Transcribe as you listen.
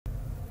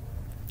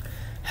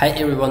Hi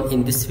everyone,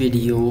 in this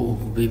video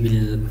we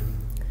will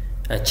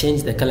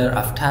change the color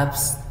of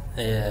tabs,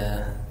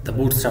 the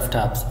Bootstrap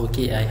tabs.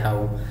 Okay, I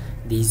have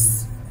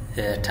these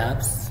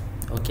tabs,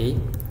 okay,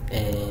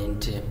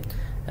 and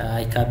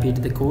I copied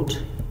the code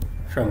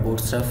from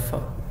Bootstrap.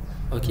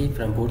 Okay,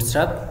 from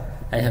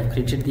Bootstrap I have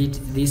created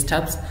these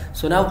tabs.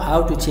 So now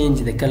how to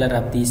change the color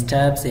of these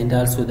tabs and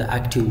also the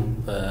active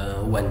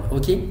one.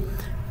 Okay,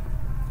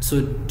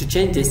 so to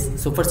change this,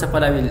 so first of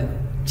all I will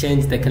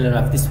change the color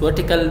of this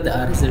vertical, the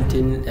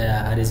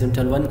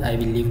horizontal one I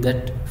will leave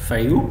that for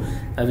you.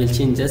 I will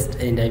change just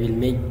and I will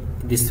make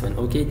this one,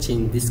 okay,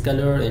 change this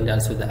color and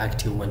also the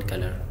active one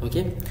color.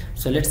 Okay,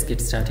 so let's get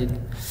started.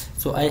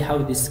 So I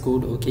have this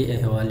code, okay,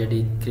 I have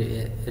already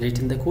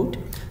written the code.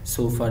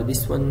 So for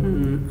this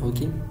one,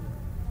 okay,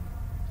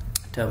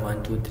 tab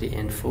 1 2 3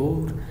 and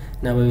 4.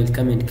 Now I will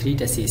come and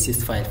create a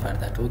CSS file for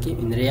that. Okay,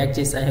 in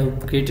React.js I have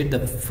created the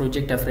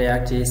project of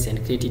React.js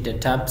and created the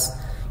tabs,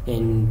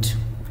 and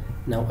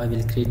now I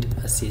will create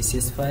a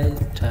CSS file,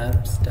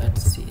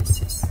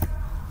 tabs.css.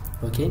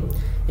 okay,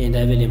 and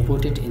I will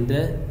import it in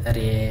the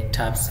array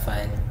tabs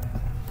file.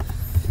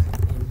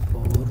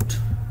 Import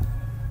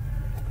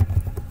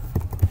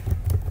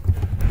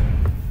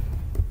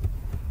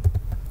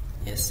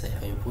yes, I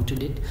have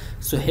imported it.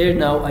 So here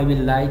now I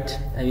will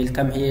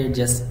come here,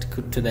 just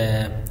go to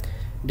the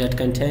dot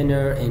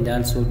container and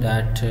also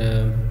dot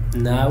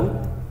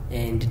now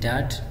and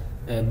dot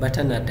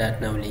button or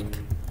dot now link.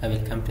 I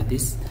will come to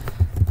this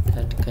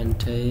dot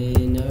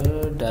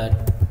container dot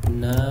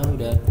now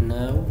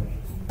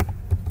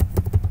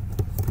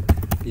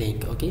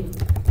link. Okay,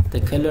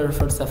 the color,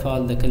 first of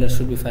all the color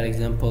should be, for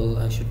example,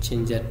 I should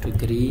change that to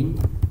green,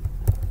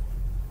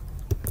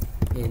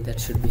 and that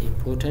should be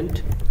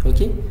important.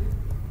 Okay,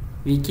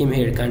 we came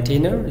here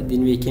container,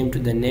 then we came to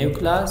the nav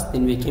class,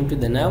 then we came to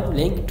the now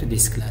link to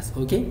this class.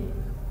 Okay,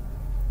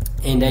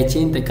 and I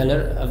changed the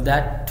color of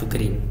that to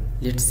green.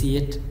 Let's see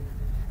it.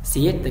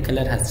 See it, the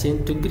color has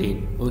changed to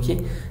green.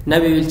 Okay,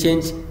 now we will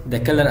change the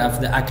color of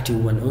the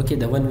active one. Okay,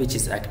 the one which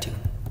is active.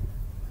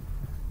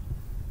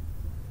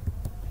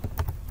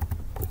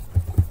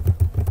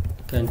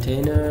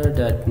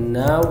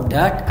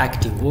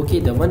 Container.now.active. okay,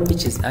 the one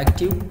which is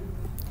active.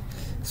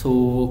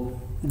 So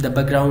the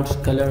background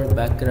color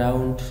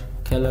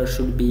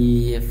should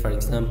be, for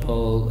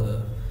example,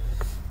 I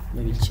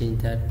will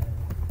change that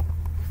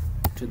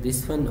to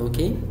this one.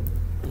 Okay,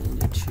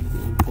 and it should be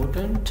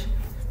important,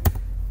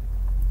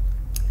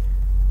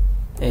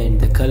 and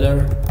the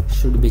color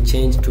should be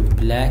changed to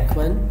black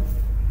one,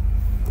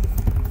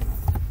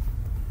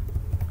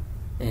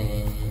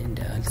 and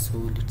also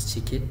let's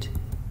check it.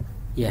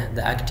 Yeah,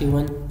 the active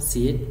one,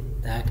 see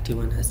it, the active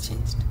one has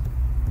changed,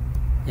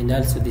 and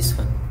also this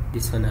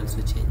one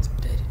also changed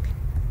directly.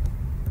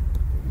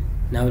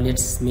 Now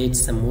let's make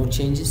some more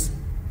changes.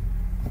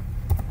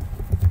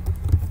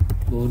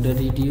 Border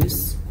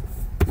reduce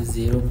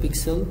 0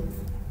 pixel,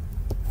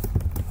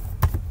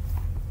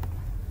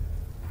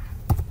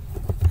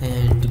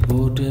 and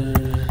border,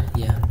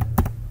 yeah,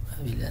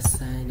 I will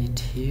assign it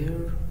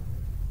here.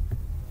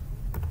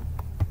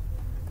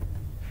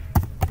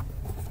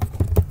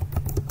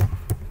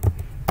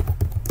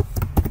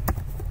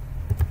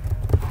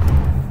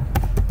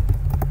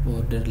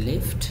 Border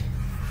left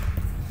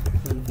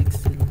 1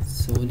 pixel,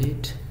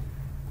 solid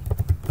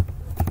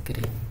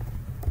gray.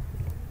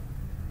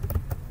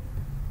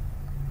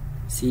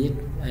 See it,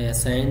 I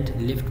assigned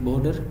left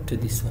border to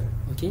this one.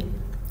 Okay,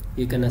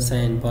 you can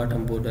assign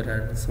bottom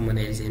border or someone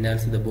else, and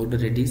also the border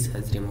radius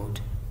has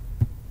removed.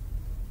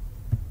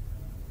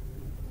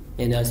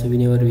 And also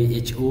whenever we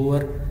H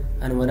over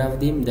on one of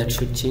them, that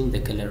should change the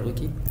color.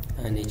 Okay,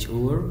 and H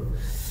over,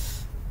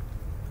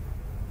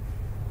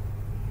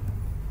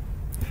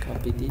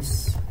 copy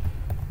this,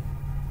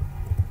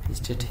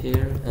 paste it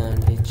here,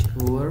 and H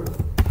over,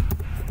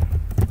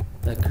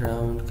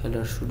 background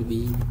color should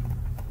be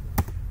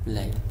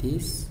like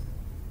this,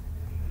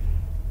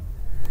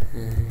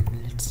 and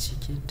let's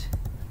check it.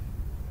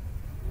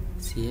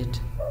 See it,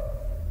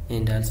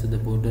 and also the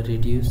border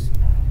radius.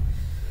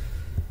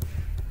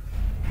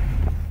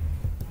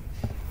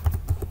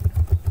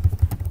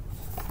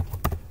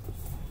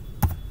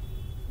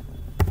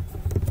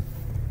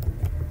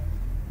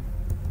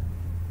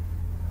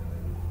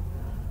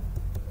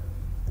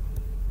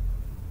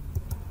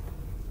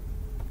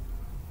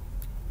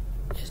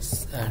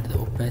 Let's add the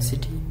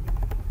opacity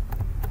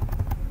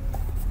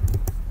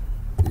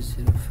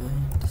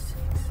 0.6.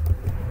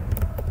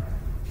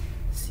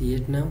 See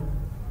it now.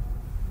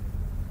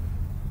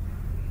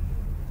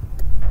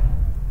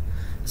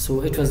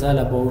 So it was all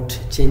about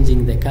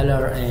changing the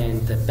color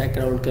and the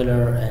background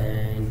color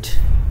and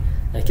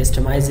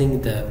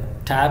customizing the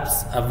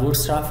tabs of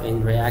Bootstrap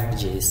in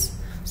React.js.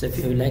 So if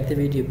you like the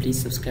video,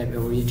 please subscribe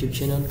our YouTube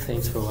channel.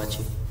 Thanks for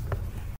watching.